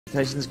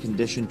Tyson's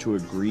conditioned to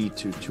agree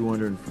to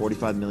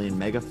 245 million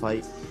mega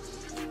fight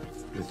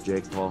with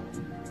Jake Paul.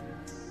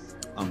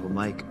 Uncle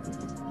Mike,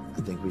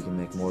 I think we can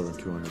make more than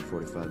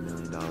 $245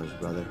 million,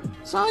 brother.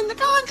 Sign the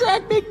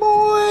contract, big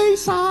boy!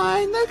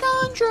 Sign the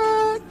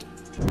contract!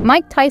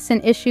 Mike Tyson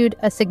issued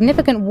a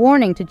significant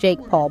warning to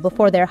Jake Paul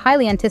before their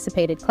highly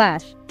anticipated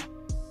clash.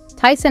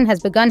 Tyson has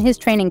begun his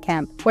training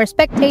camp, where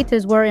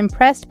spectators were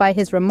impressed by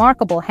his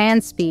remarkable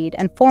hand speed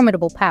and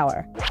formidable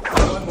power.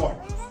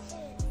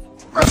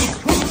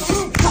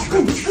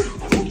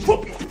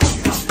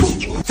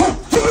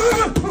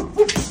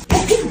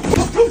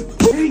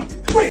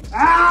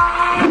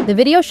 The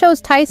video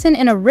shows Tyson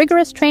in a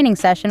rigorous training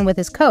session with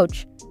his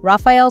coach,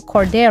 Rafael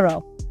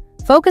Cordero,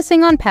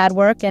 focusing on pad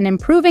work and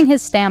improving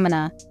his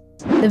stamina.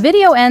 The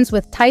video ends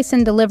with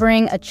Tyson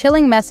delivering a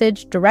chilling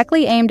message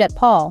directly aimed at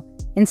Paul,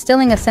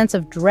 instilling a sense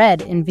of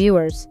dread in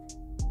viewers.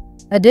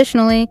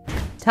 Additionally,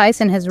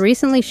 Tyson has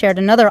recently shared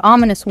another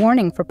ominous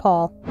warning for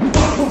Paul.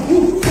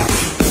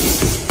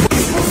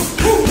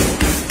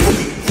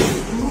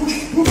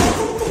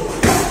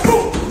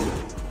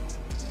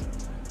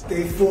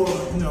 Day 4,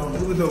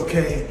 it was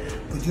okay,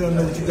 but you don't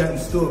know what you got in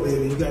store,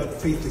 baby. You got to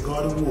face the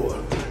God of War.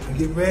 And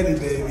get ready,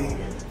 baby.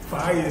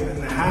 Fire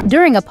in the house.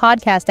 During a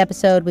podcast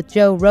episode with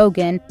Joe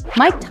Rogan,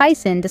 Mike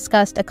Tyson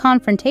discussed a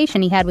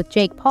confrontation he had with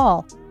Jake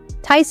Paul.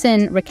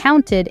 Tyson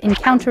recounted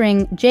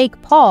encountering Jake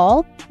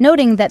Paul,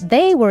 noting that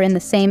they were in the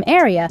same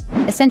area,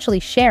 essentially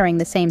sharing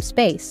the same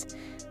space.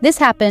 This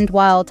happened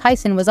while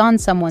Tyson was on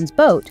someone's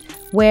boat,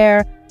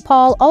 where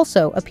Paul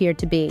also appeared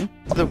to be.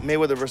 The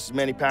Mayweather versus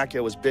Manny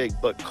Pacquiao was big,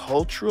 but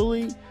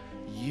culturally,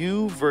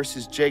 you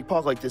versus Jake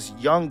Paul, like this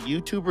young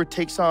YouTuber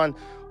takes on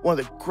one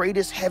of the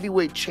greatest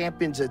heavyweight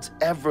champions that's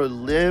ever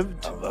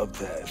lived. I love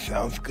that.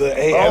 Sounds good.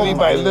 Hey,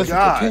 everybody listen.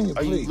 Continue,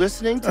 Are you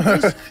listening to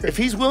this? If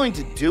he's willing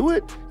to do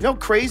it, you know how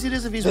crazy it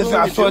is if he's willing to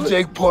do it? I saw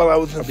Jake Paul. I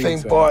was in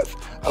St. Bart's.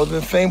 I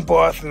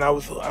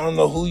don't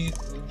know who you...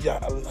 Yeah,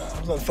 I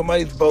was on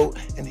somebody's boat,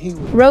 and he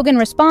was... Rogan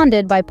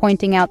responded by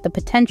pointing out the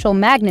potential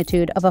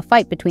magnitude of a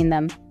fight between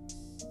them,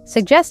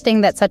 suggesting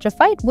that such a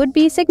fight would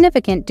be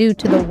significant due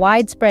to the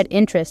widespread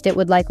interest it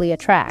would likely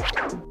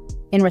attract.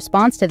 In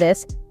response to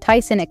this,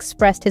 Tyson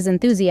expressed his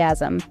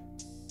enthusiasm,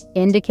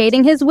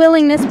 indicating his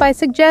willingness by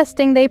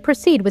suggesting they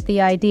proceed with the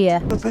idea.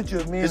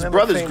 His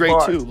brother's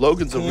great too.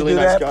 Logan's a really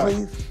nice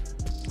guy.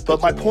 But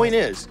my point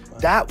is,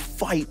 that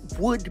fight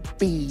would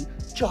be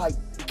gigantic.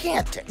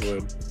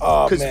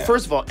 Because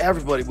first of all,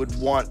 everybody would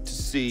want to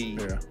see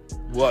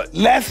what.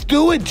 Let's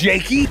do it,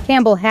 Jakey.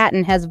 Campbell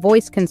Hatton has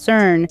voiced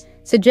concern,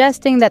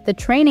 suggesting that the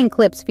training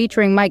clips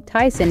featuring Mike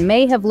Tyson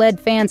may have led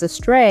fans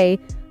astray,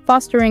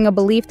 fostering a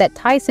belief that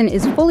Tyson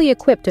is fully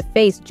equipped to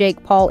face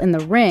Jake Paul in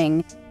the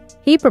ring.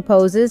 He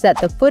proposes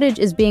that the footage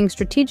is being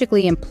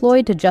strategically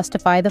employed to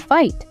justify the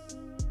fight.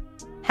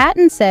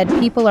 Hatton said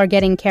people are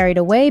getting carried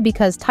away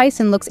because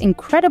Tyson looks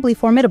incredibly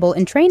formidable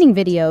in training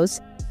videos,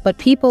 but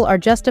people are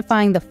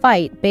justifying the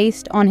fight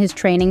based on his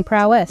training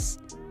prowess.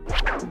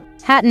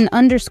 Hatton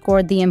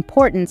underscored the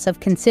importance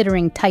of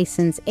considering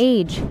Tyson's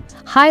age,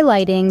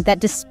 highlighting that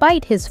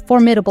despite his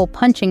formidable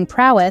punching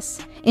prowess,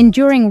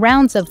 enduring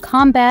rounds of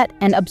combat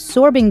and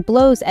absorbing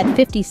blows at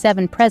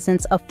 57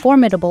 presents a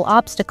formidable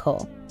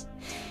obstacle.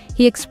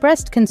 He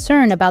expressed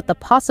concern about the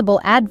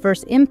possible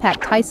adverse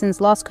impact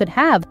Tyson's loss could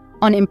have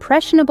on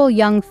impressionable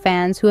young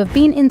fans who have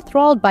been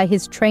enthralled by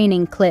his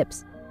training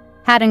clips.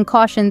 Hatton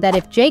cautioned that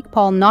if Jake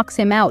Paul knocks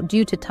him out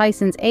due to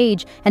Tyson's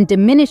age and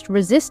diminished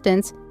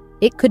resistance,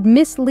 it could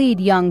mislead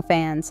young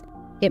fans.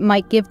 It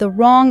might give the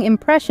wrong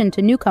impression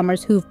to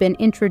newcomers who've been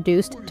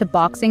introduced to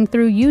boxing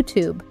through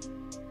YouTube.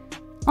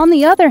 On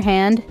the other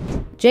hand,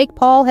 Jake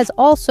Paul has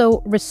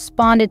also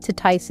responded to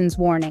Tyson's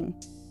warning.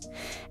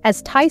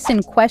 As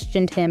Tyson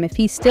questioned him if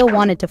he still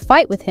wanted to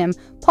fight with him,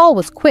 Paul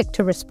was quick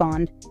to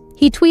respond.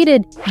 He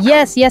tweeted,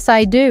 "Yes,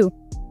 I do."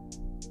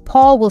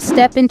 Paul will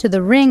step into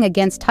the ring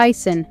against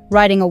Tyson,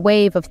 riding a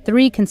wave of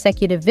 3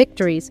 consecutive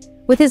victories,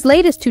 with his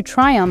latest 2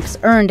 triumphs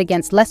earned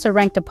against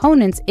lesser-ranked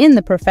opponents in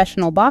the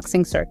professional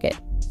boxing circuit.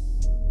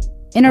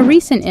 In a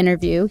recent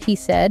interview, he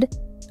said,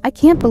 "I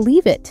can't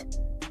believe it.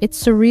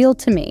 It's surreal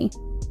to me.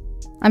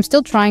 I'm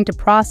still trying to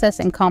process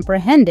and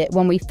comprehend it.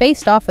 When we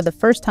faced off for the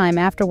first time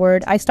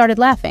afterward, I started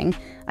laughing.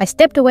 I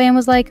stepped away and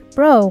was like,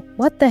 bro,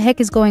 what the heck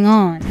is going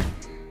on?"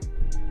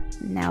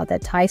 Now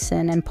that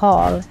Tyson and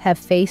Paul have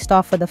faced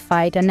off for the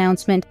fight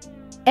announcement,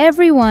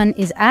 everyone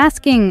is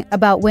asking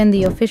about when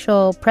the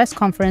official press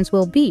conference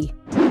will be.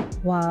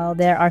 While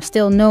there are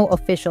still no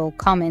official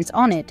comments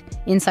on it,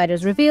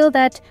 insiders reveal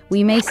that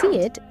we may see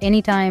it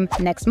anytime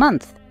next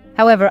month.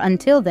 However,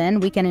 until then,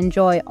 we can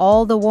enjoy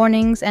all the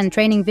warnings and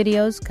training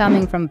videos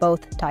coming from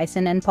both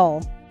Tyson and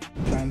Paul.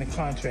 Sign the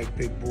contract,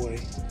 big boy.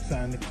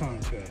 Sign the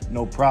contract.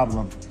 No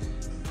problem.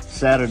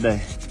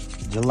 Saturday,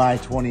 July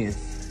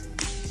 20th.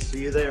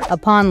 See you there.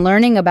 Upon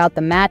learning about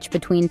the match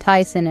between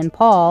Tyson and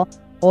Paul,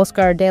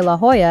 Oscar de la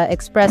Hoya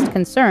expressed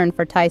concern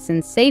for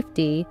Tyson's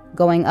safety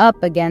going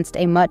up against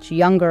a much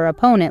younger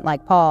opponent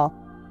like Paul.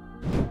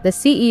 The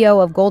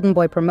CEO of Golden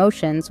Boy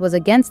Promotions was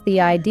against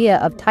the idea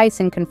of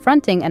Tyson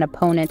confronting an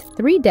opponent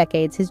 3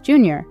 decades his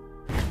junior.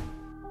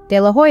 De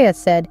La Hoya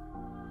said,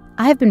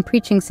 "I have been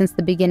preaching since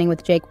the beginning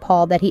with Jake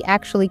Paul that he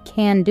actually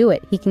can do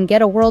it. He can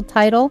get a world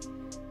title,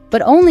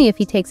 but only if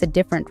he takes a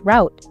different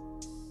route.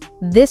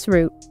 This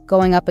route,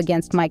 going up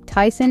against Mike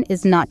Tyson,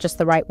 is not just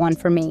the right one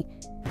for me."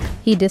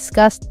 He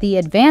discussed the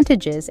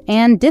advantages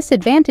and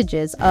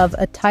disadvantages of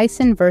a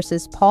Tyson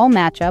versus Paul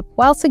matchup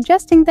while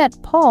suggesting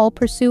that Paul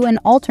pursue an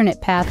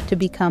alternate path to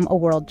become a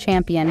world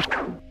champion.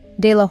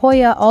 De La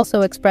Hoya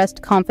also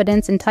expressed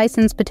confidence in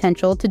Tyson's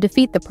potential to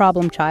defeat the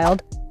problem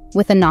child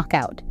with a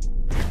knockout.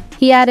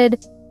 He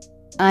added,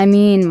 "I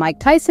mean, Mike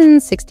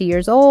Tyson's 60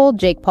 years old,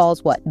 Jake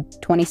Paul's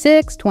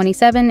 26,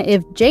 27,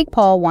 if Jake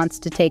Paul wants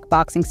to take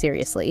boxing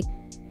seriously.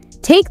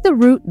 Take the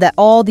route that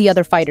all the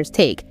other fighters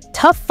take.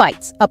 Tough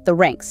fights up the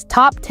ranks.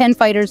 Top 10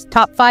 fighters,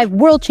 top 5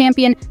 world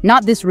champion,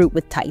 not this route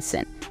with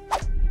Tyson."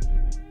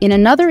 In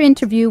another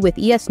interview with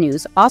ES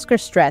News, Oscar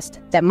stressed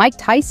that Mike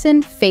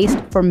Tyson faced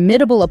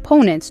formidable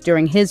opponents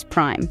during his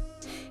prime.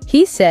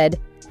 He said,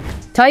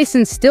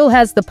 "Tyson still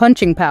has the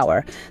punching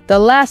power. The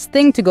last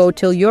thing to go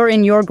till you're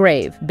in your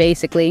grave,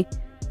 basically.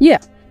 Yeah,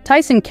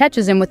 Tyson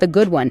catches him with a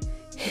good one.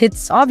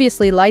 It's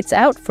obviously lights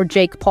out for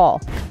Jake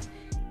Paul."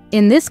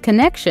 In this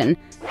connection,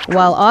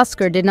 while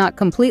Oscar did not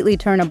completely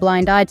turn a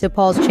blind eye to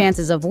Paul's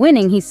chances of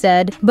winning, he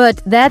said,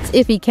 "But that's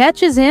if he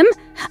catches him.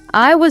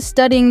 I was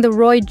studying the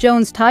Roy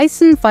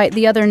Jones-Tyson fight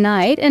the other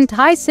night, and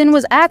Tyson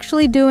was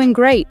actually doing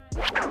great."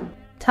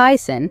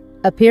 Tyson,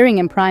 appearing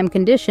in prime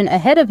condition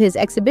ahead of his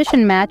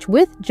exhibition match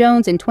with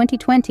Jones in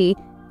 2020,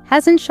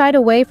 hasn't shied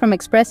away from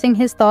expressing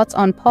his thoughts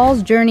on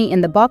Paul's journey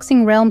in the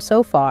boxing realm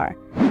so far.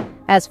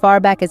 As far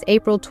back as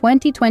April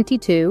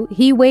 2022,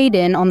 he weighed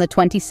in on the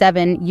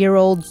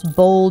 27-year-old's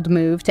bold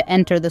move to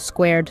enter the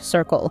squared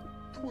circle.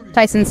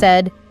 Tyson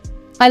said,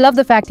 "I love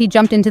the fact he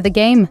jumped into the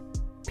game.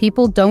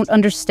 People don't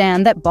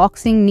understand that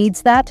boxing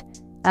needs that.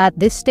 At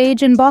this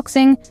stage in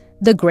boxing,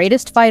 the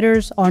greatest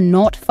fighters are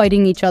not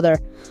fighting each other.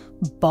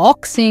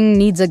 Boxing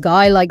needs a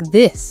guy like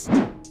this."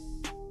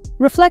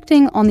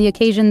 Reflecting on the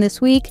occasion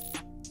this week,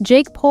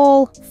 Jake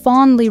Paul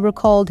fondly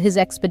recalled his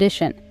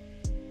expedition.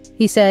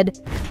 He said,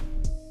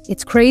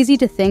 "It's crazy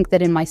to think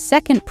that in my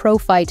second pro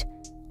fight,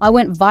 I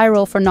went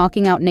viral for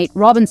knocking out Nate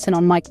Robinson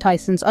on Mike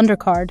Tyson's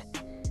undercard.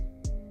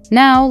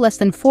 Now, less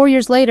than 4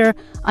 years later,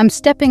 I'm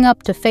stepping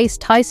up to face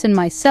Tyson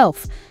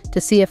myself to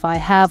see if I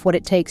have what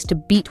it takes to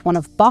beat one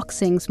of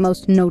boxing's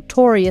most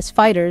notorious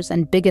fighters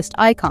and biggest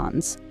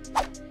icons."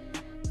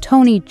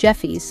 Tony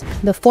Jeffries,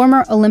 the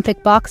former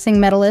Olympic boxing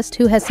medalist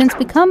who has since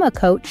become a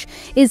coach,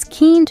 is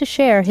keen to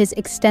share his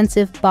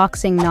extensive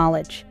boxing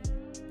knowledge.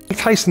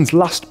 Tyson's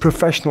last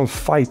professional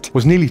fight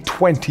was nearly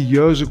 20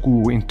 years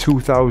ago in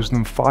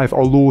 2005,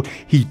 although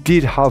he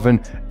did have an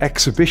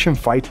exhibition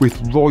fight with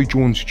Roy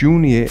Jones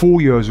Jr.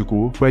 4 years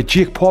ago, where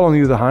Jake Paul, on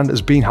the other hand,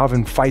 has been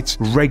having fights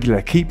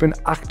regular, keeping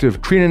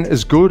active, training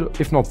as good,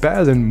 if not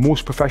better, than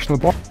most professional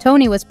boxers.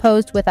 Tony was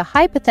posed with a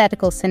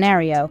hypothetical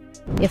scenario.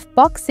 If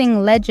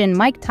boxing legend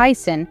Mike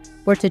Tyson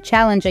were to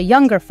challenge a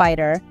younger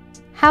fighter,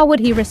 how would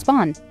he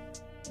respond?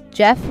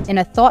 Jeff, in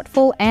a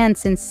thoughtful and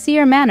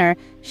sincere manner,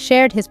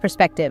 shared his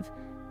perspective.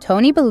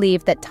 Tony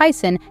believed that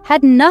Tyson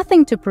had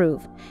nothing to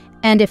prove,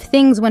 and if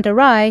things went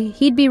awry,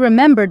 he'd be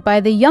remembered by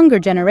the younger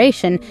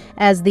generation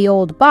as the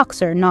old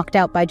boxer knocked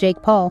out by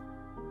Jake Paul.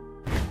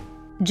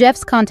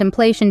 Jeff's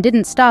contemplation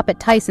didn't stop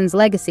at Tyson's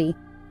legacy.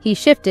 He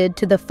shifted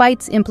to the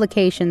fight's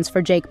implications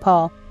for Jake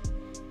Paul.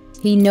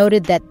 He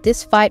noted that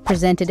this fight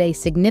presented a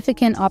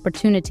significant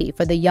opportunity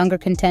for the younger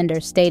contender,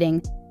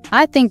 stating,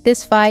 "I think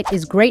this fight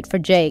is great for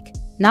Jake,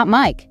 not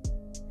Mike."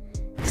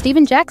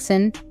 Steven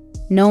Jackson,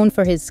 known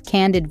for his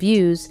candid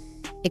views,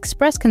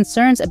 expressed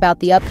concerns about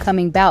the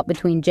upcoming bout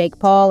between Jake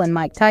Paul and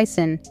Mike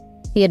Tyson.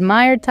 He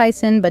admired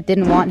Tyson but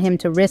didn't want him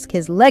to risk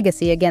his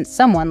legacy against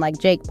someone like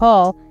Jake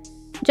Paul.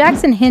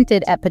 Jackson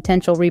hinted at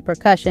potential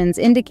repercussions,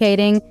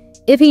 indicating,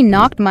 "If he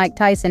knocked Mike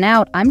Tyson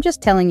out, I'm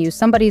just telling you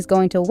somebody's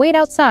going to wait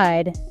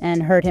outside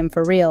and hurt him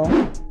for real."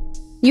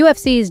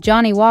 UFC's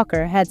Johnny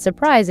Walker had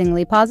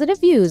surprisingly positive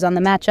views on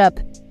the matchup,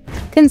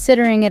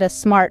 considering it a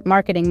smart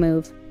marketing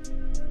move.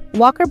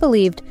 Walker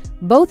believed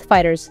both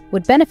fighters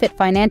would benefit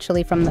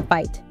financially from the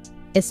fight,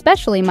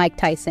 especially Mike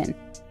Tyson,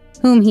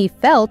 whom he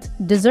felt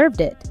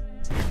deserved it.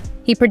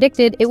 He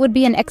predicted it would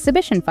be an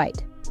exhibition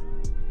fight.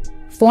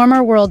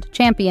 Former world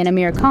champion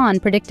Amir Khan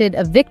predicted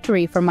a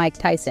victory for Mike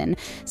Tyson,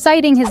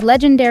 citing his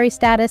legendary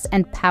status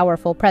and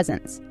powerful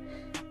presence.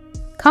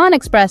 Khan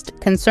expressed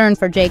concern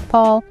for Jake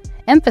Paul,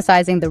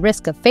 emphasizing the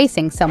risk of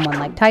facing someone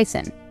like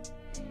Tyson.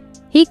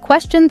 He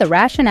questioned the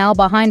rationale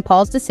behind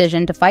Paul's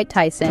decision to fight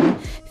Tyson,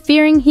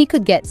 fearing he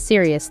could get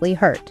seriously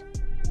hurt.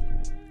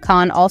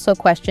 Khan also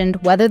questioned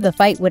whether the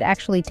fight would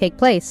actually take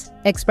place,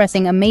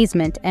 expressing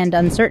amazement and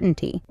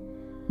uncertainty.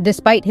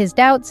 Despite his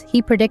doubts,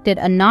 he predicted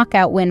a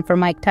knockout win for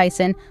Mike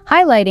Tyson,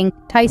 highlighting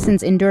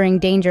Tyson's enduring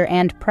danger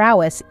and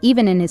prowess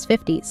even in his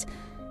 50s.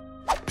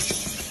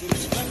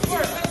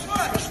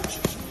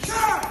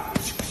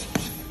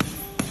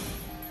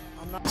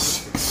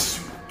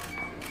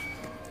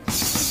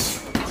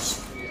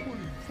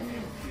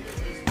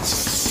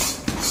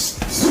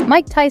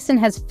 Mike Tyson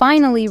has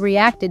finally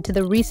reacted to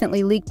the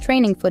recently leaked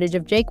training footage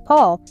of Jake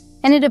Paul,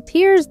 and it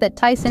appears that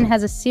Tyson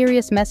has a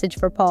serious message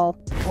for Paul.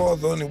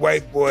 Paul's the only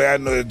white boy I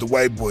know that the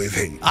white boys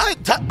hate.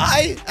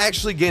 I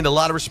actually gained a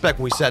lot of respect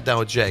when we sat down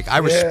with Jake. I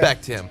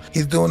respect him.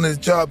 He's doing his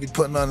job. He's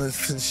putting on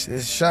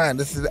his shine.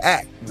 This is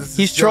act.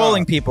 He's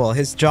trolling people.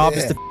 His job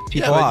is to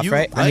people off,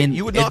 right? I mean,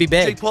 you would it'd knock be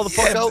big. Jake Paul the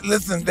fuck out?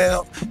 Listen,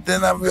 they're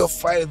not real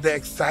fighters. They're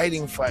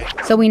exciting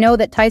fighters. So we know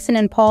that Tyson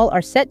and Paul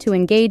are set to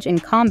engage in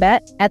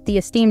combat at the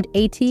esteemed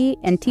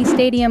AT&T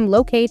Stadium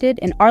located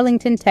in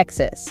Arlington,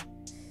 Texas.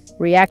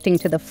 Reacting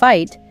to the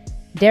fight,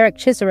 Derek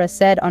Chisora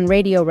said on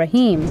Radio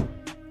Raheem,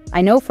 "I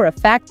know for a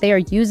fact they are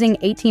using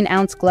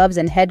 18-ounce gloves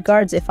and head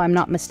guards if I'm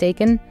not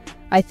mistaken.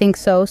 I think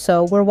so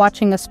we're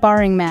watching a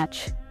sparring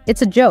match.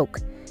 It's a joke.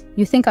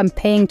 You think I'm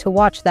paying to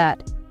watch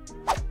that?"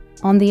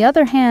 On the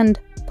other hand,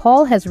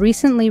 Paul has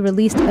recently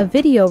released a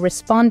video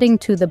responding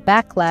to the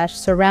backlash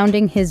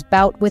surrounding his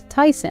bout with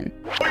Tyson.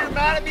 You're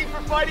mad at me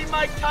for fighting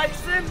Mike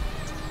Tyson?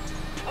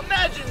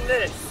 Imagine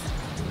this.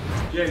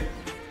 Jake,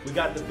 we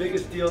got the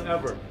biggest deal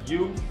ever.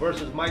 You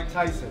versus Mike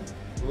Tyson.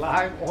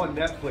 Live on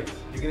Netflix.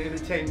 You're gonna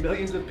entertain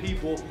millions of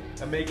people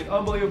and make an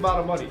unbelievable amount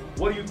of money.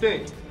 What do you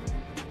think?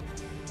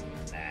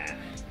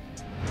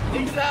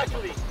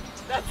 Exactly.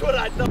 That's what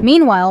I thought.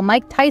 Meanwhile,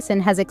 Mike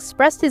Tyson has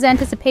expressed his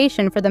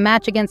anticipation for the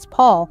match against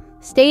Paul,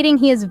 stating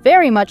he is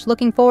very much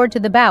looking forward to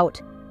the bout.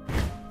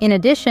 In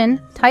addition,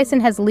 Tyson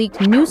has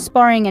leaked new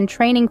sparring and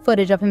training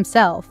footage of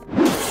himself.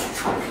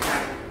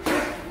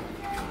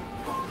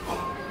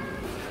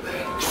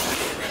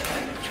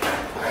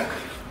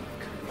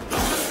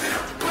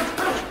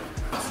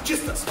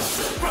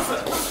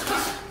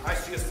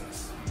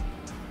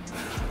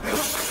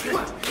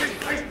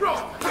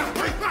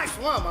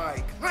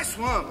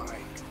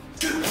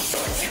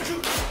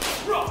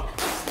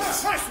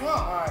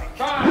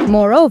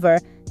 Moreover,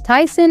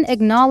 Tyson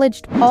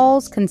acknowledged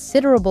Paul's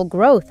considerable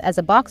growth as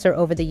a boxer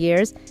over the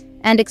years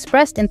and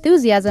expressed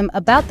enthusiasm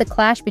about the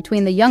clash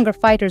between the younger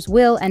fighter's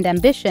will and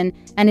ambition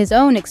and his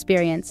own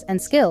experience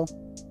and skill.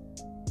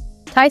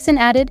 Tyson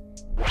added,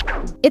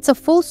 "It's a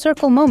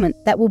full-circle moment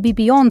that will be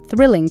beyond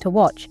thrilling to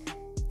watch,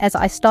 as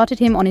I started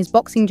him on his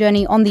boxing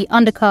journey on the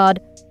undercard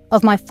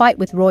of my fight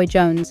with Roy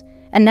Jones,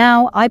 and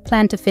now I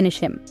plan to finish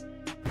him."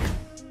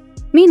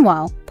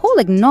 Meanwhile, Paul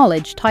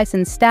acknowledged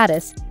Tyson's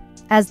status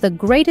as the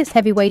greatest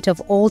heavyweight of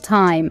all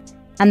time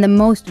and the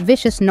most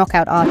vicious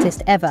knockout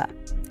artist ever.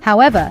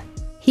 However,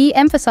 he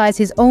emphasized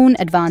his own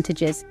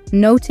advantages,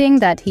 noting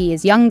that he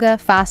is younger,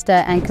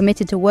 faster, and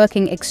committed to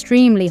working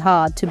extremely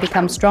hard to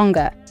become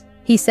stronger.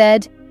 He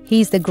said,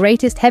 "He's the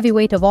greatest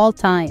heavyweight of all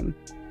time,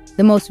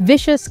 the most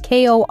vicious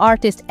KO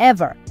artist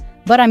ever,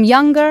 but I'm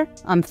younger,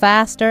 I'm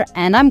faster,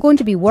 and I'm going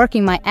to be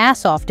working my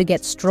ass off to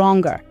get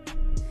stronger."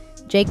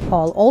 Jake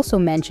Paul also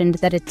mentioned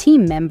that a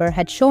team member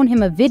had shown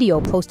him a video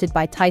posted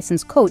by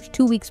Tyson's coach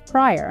 2 weeks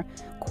prior,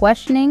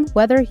 questioning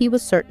whether he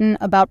was certain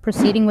about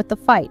proceeding with the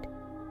fight.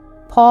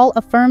 Paul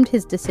affirmed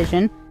his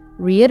decision,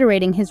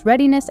 reiterating his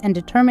readiness and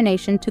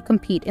determination to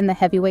compete in the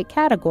heavyweight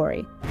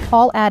category.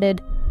 Paul added,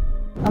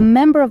 "A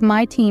member of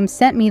my team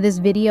sent me this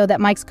video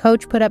that Mike's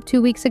coach put up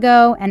 2 weeks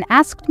ago and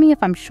asked me if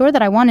I'm sure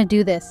that I want to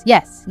do this.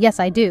 Yes,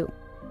 I do."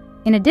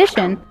 In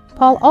addition,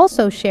 Paul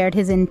also shared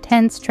his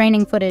intense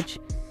training footage.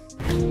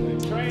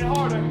 Train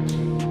harder.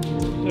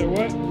 Say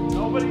what?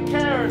 Nobody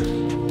cares.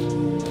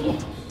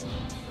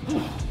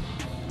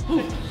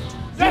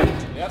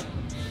 Yep.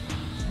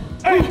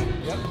 Hey.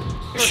 Yep.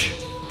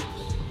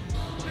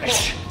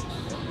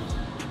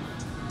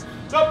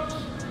 Nope.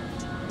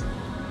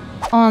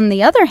 On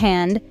the other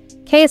hand,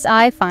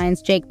 KSI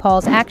finds Jake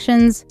Paul's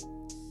actions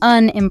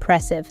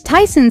unimpressive.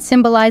 Tyson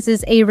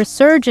symbolizes a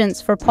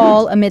resurgence for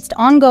Paul amidst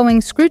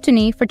ongoing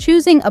scrutiny for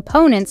choosing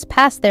opponents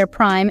past their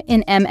prime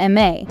in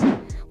MMA.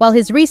 While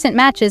his recent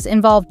matches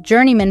involved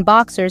journeyman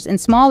boxers in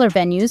smaller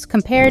venues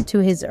compared to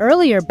his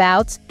earlier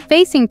bouts,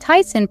 facing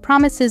Tyson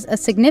promises a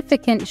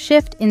significant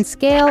shift in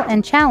scale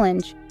and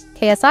challenge.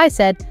 KSI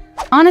said,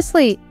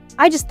 "Honestly,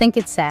 I just think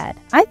it's sad.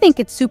 I think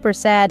it's super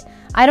sad.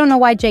 I don't know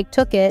why Jake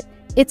took it.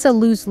 It's a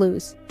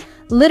lose-lose.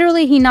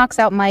 Literally, he knocks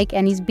out Mike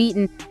and he's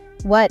beaten,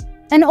 what,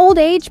 an old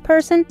age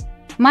person?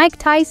 Mike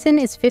Tyson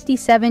is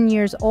 57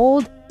 years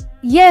old.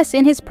 Yes,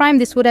 in his prime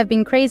this would have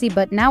been crazy,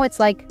 but now it's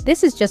like,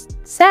 this is just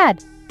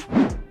sad."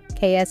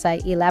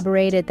 KSI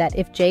elaborated that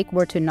if Jake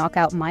were to knock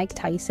out Mike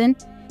Tyson,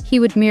 he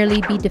would merely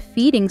be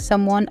defeating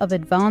someone of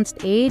advanced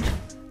age,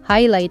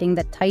 highlighting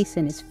that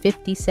Tyson is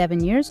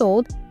 57 years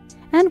old,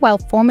 and while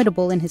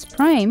formidable in his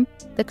prime,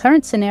 the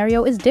current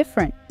scenario is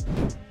different.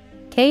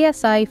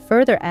 KSI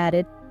further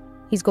added,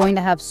 he's going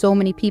to have so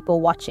many people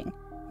watching,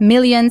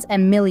 millions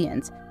and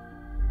millions.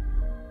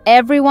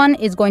 Everyone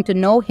is going to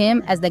know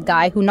him as the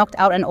guy who knocked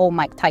out an old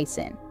Mike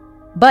Tyson.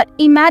 But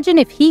imagine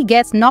if he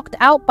gets knocked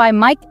out by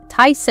Mike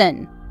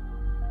Tyson.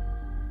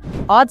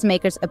 Odds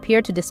makers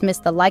appear to dismiss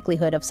the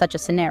likelihood of such a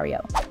scenario.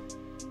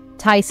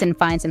 Tyson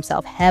finds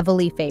himself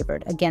heavily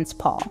favored against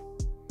Paul.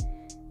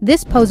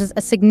 This poses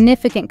a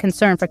significant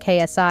concern for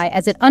KSI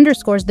as it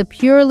underscores the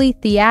purely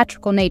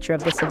theatrical nature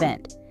of this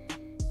event.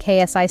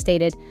 KSI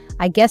stated,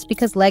 I guess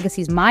because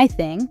legacy's my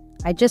thing,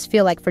 I just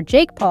feel like for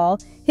Jake Paul,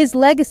 his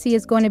legacy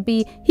is going to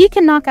be he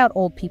can knock out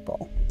old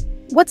people.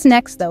 What's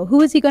next, though?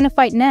 Who is he going to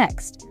fight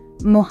next?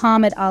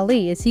 Muhammad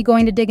Ali, is he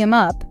going to dig him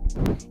up?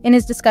 In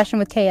his discussion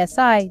with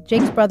KSI,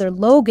 Jake's brother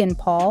Logan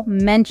Paul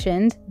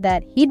mentioned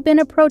that he'd been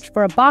approached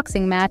for a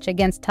boxing match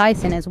against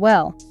Tyson as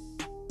well,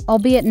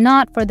 albeit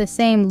not for the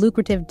same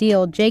lucrative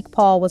deal Jake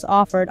Paul was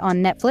offered on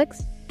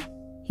Netflix.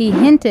 He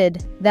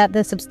hinted that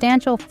the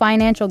substantial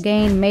financial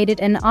gain made it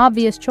an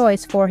obvious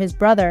choice for his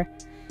brother.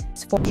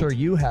 I'm sure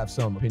you have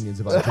some opinions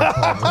about Jake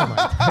Paul versus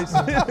Mike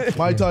Tyson.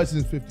 Mike Tyson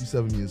is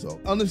 57 years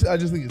old. Honestly, I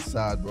just think it's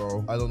sad,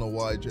 bro. I don't know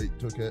why Jake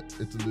took it.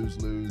 It's a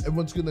lose-lose.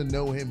 Everyone's gonna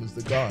know him as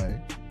the guy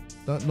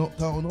that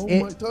knocked out on old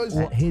Mike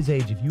Tyson. At his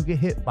age, if you get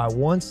hit by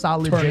one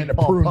solid Jake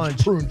Paul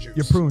punch,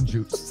 you're prune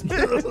juice.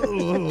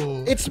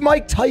 It's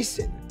Mike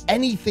Tyson.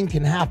 Anything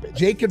can happen.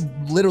 Jake could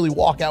literally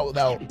walk out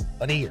without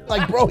an ear.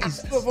 Like, bro,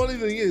 he's... The funny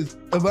thing is,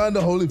 Evander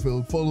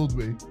Holyfield followed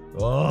me.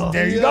 Oh,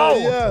 there you go.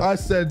 Yeah. I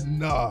said,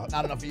 nah.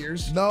 Not enough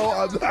ears? No,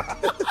 I'm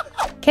not.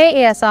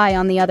 KSI,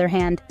 on the other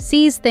hand,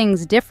 sees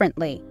things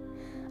differently.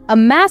 A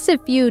massive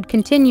feud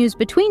continues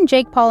between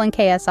Jake Paul and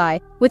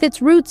KSI, with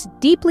its roots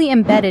deeply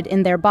embedded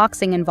in their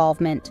boxing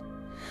involvement.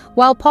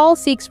 While Paul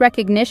seeks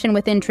recognition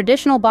within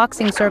traditional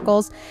boxing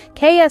circles,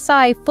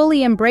 KSI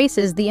fully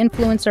embraces the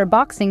influencer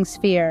boxing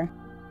sphere.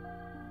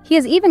 He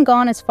has even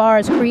gone as far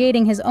as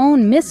creating his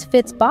own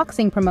Misfits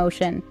boxing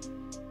promotion.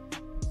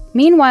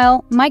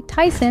 Meanwhile, Mike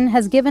Tyson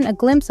has given a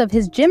glimpse of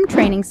his gym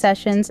training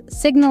sessions,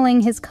 signaling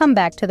his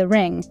comeback to the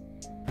ring.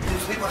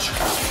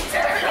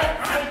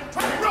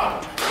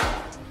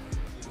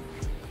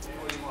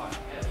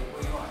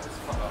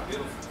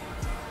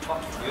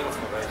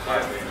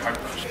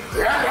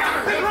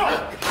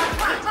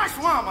 Nice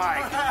one,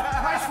 Mike.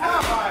 Nice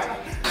one, Mike.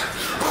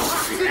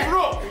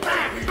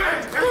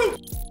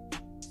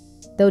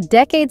 Though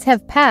decades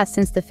have passed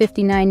since the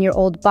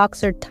 59-year-old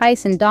boxer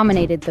Tyson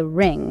dominated the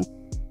ring,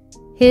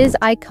 his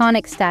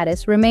iconic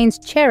status remains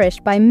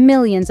cherished by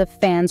millions of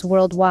fans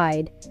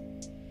worldwide.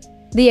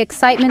 The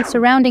excitement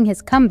surrounding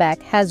his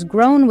comeback has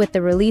grown with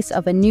the release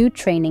of a new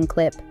training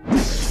clip.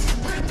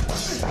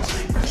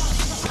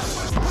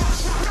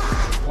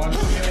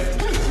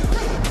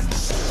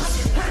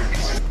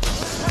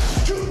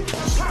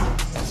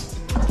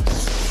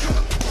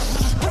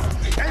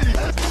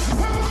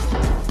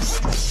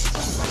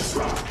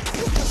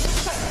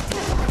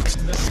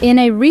 In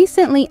a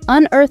recently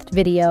unearthed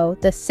video,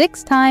 the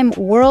six-time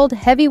world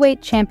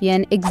heavyweight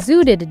champion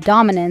exuded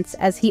dominance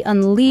as he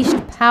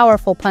unleashed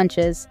powerful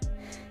punches,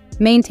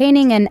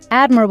 maintaining an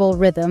admirable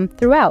rhythm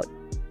throughout.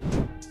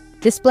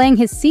 Displaying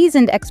his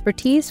seasoned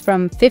expertise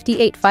from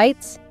 58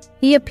 fights,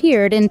 he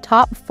appeared in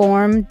top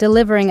form,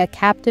 delivering a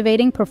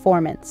captivating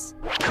performance.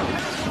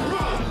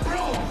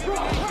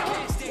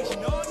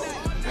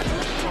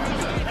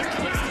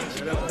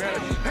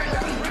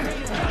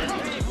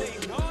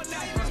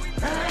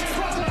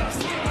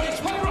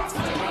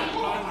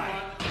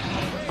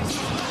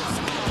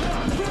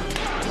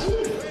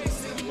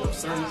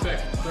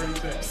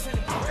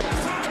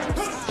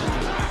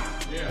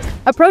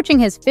 Approaching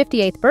his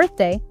 58th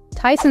birthday,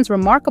 Tyson's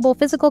remarkable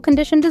physical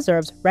condition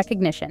deserves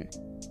recognition.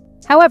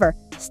 However,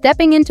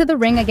 stepping into the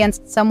ring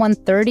against someone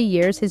 30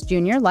 years his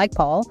junior, like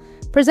Paul,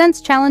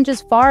 presents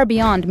challenges far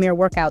beyond mere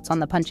workouts on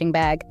the punching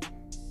bag.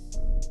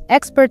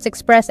 Experts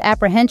express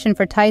apprehension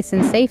for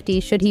Tyson's safety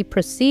should he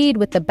proceed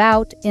with the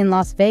bout in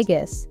Las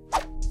Vegas.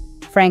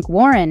 Frank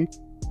Warren,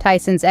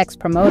 Tyson's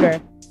ex-promoter,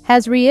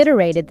 has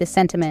reiterated this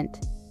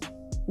sentiment.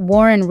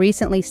 Warren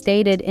recently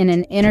stated in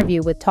an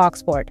interview with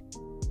TalkSport,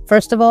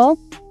 "First of all,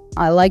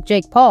 I like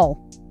Jake Paul.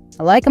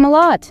 I like him a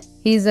lot.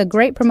 He's a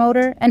great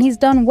promoter, and he's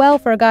done well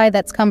for a guy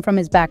that's come from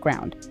his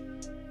background.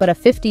 But a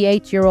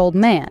 58-year-old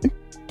man,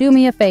 do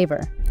me a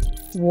favor."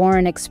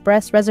 Warren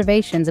expressed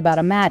reservations about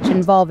a match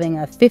involving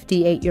a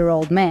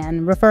 58-year-old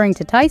man, referring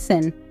to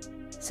Tyson,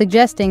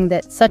 suggesting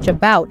that such a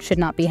bout should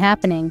not be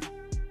happening.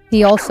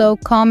 He also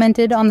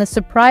commented on the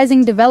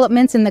surprising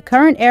developments in the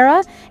current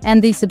era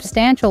and the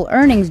substantial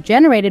earnings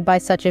generated by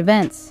such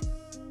events.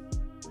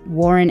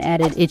 Warren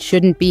added, "It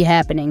shouldn't be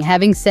happening.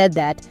 Having said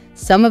that,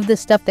 some of the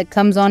stuff that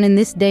comes on in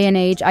this day and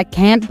age, I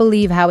can't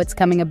believe how it's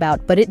coming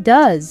about, but it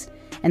does,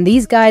 and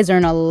these guys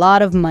earn a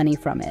lot of money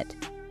from it."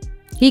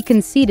 He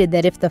conceded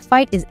that if the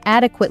fight is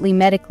adequately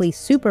medically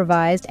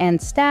supervised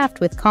and staffed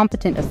with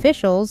competent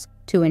officials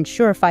to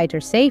ensure fighter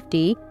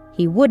safety,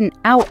 he wouldn't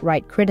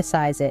outright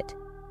criticize it.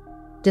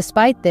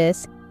 Despite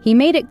this, he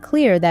made it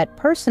clear that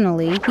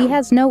personally he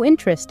has no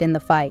interest in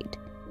the fight.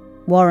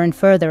 Warren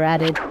further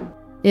added,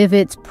 "If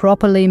it's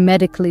properly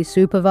medically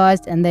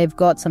supervised and they've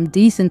got some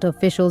decent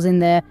officials in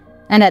there,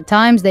 and at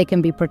times they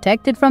can be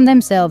protected from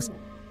themselves,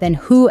 then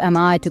who am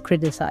I to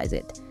criticize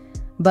it?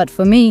 But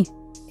for me,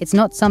 it's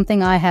not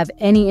something I have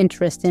any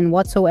interest in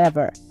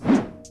whatsoever."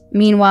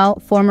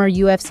 Meanwhile, former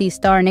UFC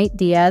star Nate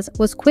Diaz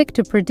was quick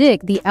to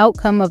predict the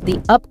outcome of the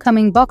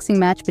upcoming boxing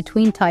match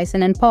between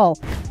Tyson and Paul,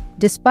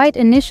 despite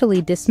initially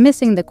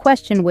dismissing the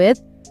question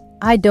with,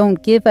 "I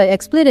don't give a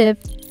expletive."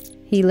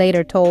 He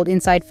later told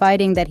Inside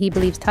Fighting that he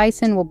believes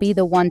Tyson will be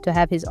the one to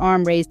have his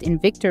arm raised in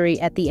victory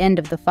at the end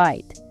of the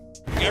fight.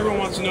 Everyone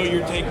wants to know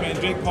your take, man.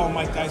 Jake Paul,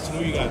 Mike Tyson,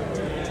 who you got?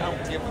 I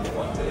don't give a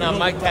fuck. No,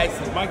 Mike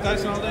Tyson. Mike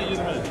Tyson all day? You're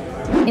the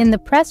man. In the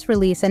press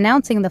release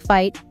announcing the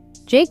fight,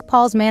 Jake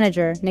Paul's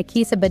manager,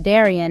 Nakisa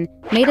Badarian,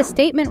 made a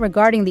statement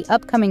regarding the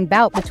upcoming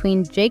bout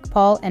between Jake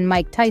Paul and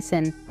Mike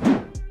Tyson.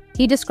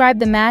 He described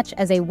the match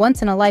as a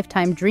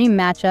once-in-a-lifetime dream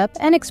matchup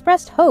and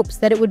expressed hopes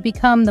that it would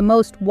become the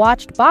most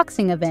watched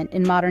boxing event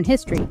in modern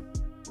history.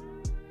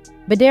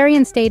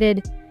 Badarian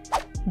stated,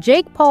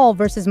 "Jake Paul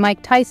versus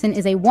Mike Tyson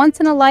is a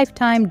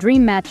once-in-a-lifetime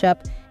dream matchup,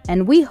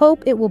 and we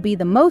hope it will be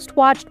the most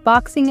watched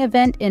boxing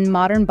event in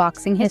modern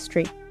boxing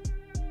history."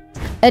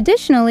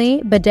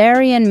 Additionally,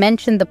 Badarian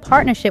mentioned the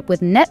partnership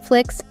with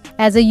Netflix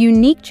as a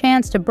unique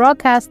chance to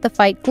broadcast the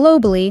fight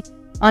globally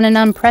on an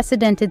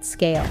unprecedented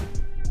scale.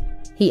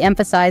 He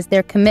emphasized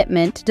their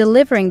commitment to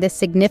delivering this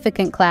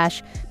significant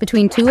clash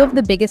between two of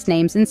the biggest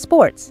names in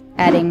sports,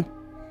 adding,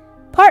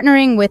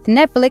 "Partnering with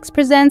Netflix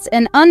presents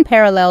an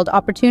unparalleled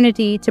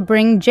opportunity to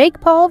bring Jake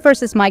Paul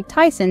versus Mike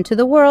Tyson to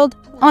the world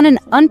on an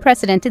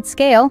unprecedented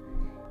scale,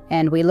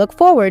 and we look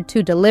forward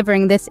to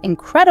delivering this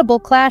incredible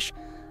clash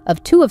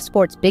of two of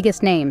sport's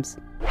biggest names."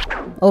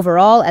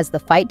 Overall, as the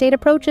fight date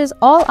approaches,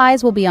 all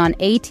eyes will be on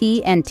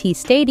AT&T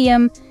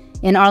Stadium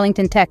in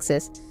Arlington,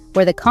 Texas,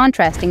 where the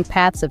contrasting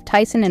paths of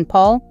Tyson and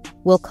Paul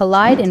will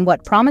collide in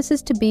what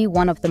promises to be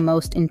one of the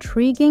most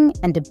intriguing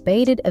and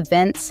debated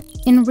events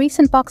in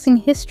recent boxing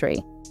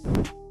history.